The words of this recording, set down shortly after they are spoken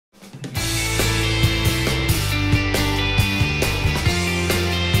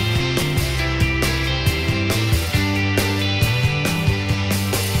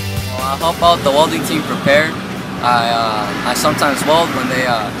help out the welding team prepare. I sometimes weld when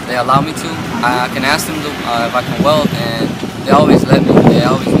they allow me to. I can ask them if I can weld, and they always let me. They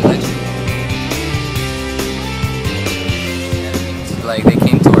always let you. Like they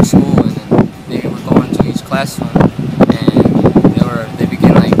came to our school and then they were going to each classroom, and they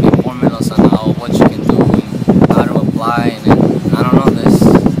began like informing us on what you can do and how to apply, and then, I don't know,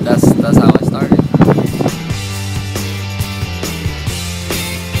 that's how I started.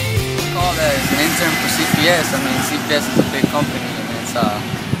 Called as an intern for CPS. I mean, CPS is a big company and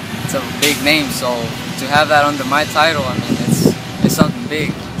it's a big name, so to have that under my title, I mean, it's something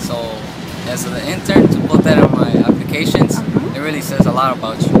big. So as an intern, to put that on my applications, it really says a lot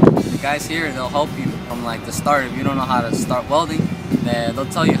about you. The guys here, they'll help you from like the start. If you don't know how to start welding, they'll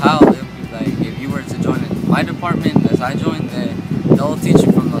tell you how. They'll be like, if you were to join my department as I joined, they'll teach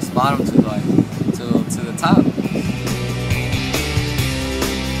you from the bottom to like to the top.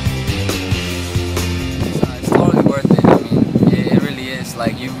 It's totally worth it. I mean, it really is.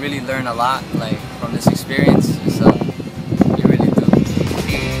 Like, you really learn a lot like from this experience.